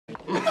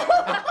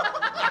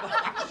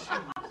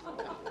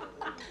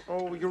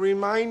You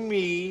remind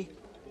me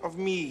of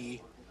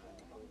me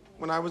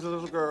when I was a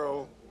little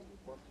girl.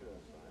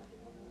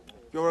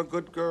 You're a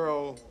good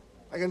girl.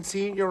 I can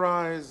see in your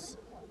eyes,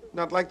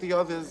 not like the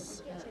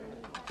others.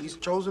 He's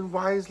chosen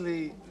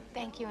wisely.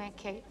 Thank you, Aunt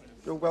Kate.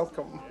 You're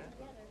welcome.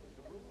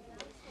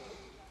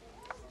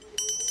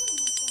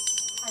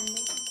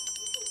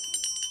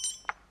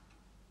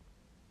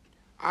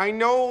 I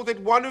know that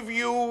one of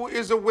you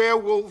is a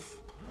werewolf.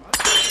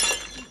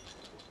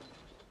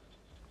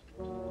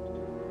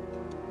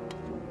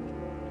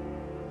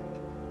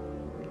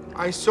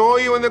 I saw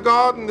you in the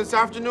garden this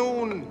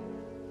afternoon.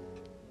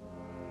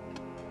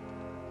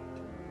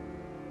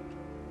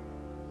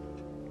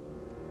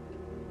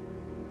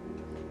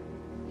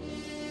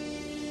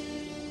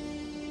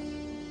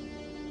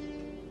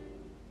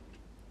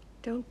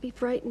 Don't be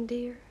frightened,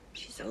 dear.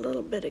 She's a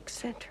little bit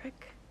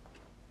eccentric.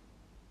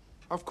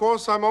 Of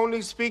course, I'm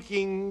only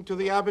speaking to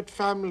the Abbott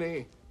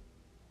family.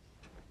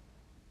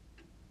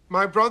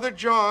 My brother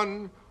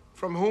John,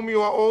 from whom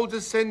you are all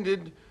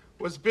descended,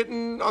 was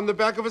bitten on the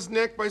back of his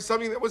neck by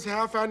something that was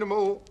half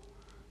animal,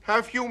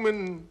 half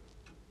human.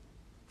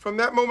 From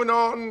that moment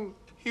on,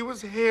 he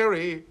was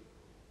hairy,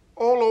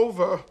 all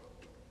over.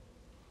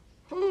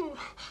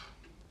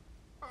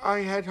 I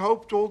had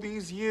hoped all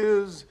these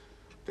years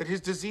that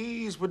his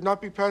disease would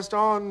not be passed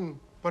on,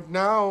 but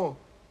now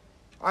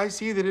I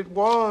see that it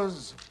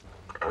was.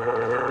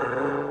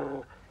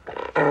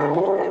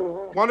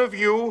 One of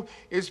you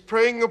is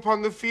preying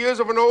upon the fears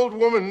of an old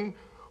woman.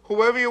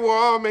 Whoever you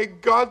are, may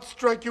God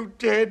strike you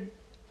dead.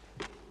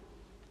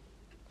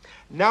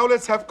 Now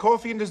let's have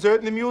coffee and dessert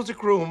in the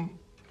music room.